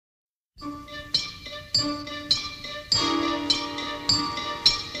We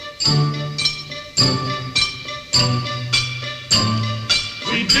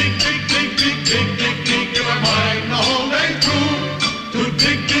dig, dig, dig, dig, dig, dig, dig, in our mind the whole day through. To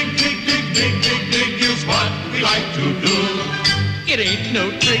dig, dig, dig, dig, dig, dig, dig is what we like to do. It ain't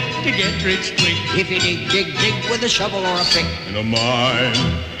no trick to get rich quick if you dig, dig, dig with a shovel or a pick. In a mine,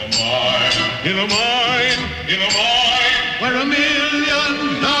 in a mine, in a mine, in a mine, where a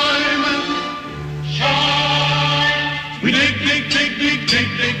million diamonds shine. We dig, dig, dig, dig, dig,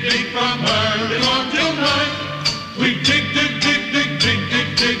 dig, dig from early morn till night. We dig, dig, dig, dig, dig, dig,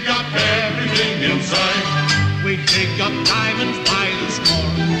 dig up everything inside. We dig up diamonds by the score,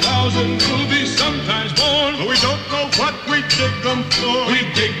 Thousands rubies, sometimes more, but we don't know what we dig them for. We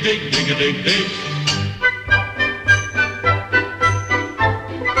dig, dig, dig, dig, dig.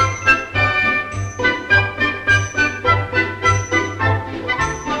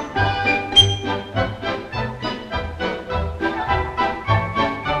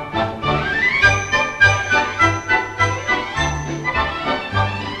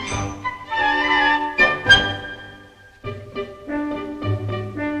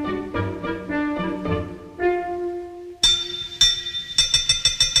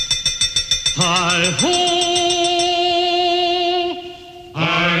 Hi-ho!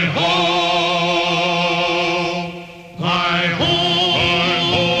 Hi-ho! Hi-ho!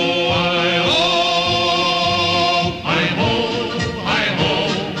 Hi-ho! Hi-ho! Hi-ho!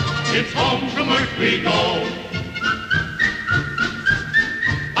 It's home from work we go.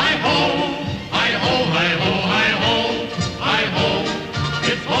 Hi-ho! Hi-ho! Hi-ho! Hi-ho! Hi-ho!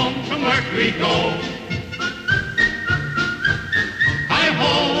 It's home from work we go.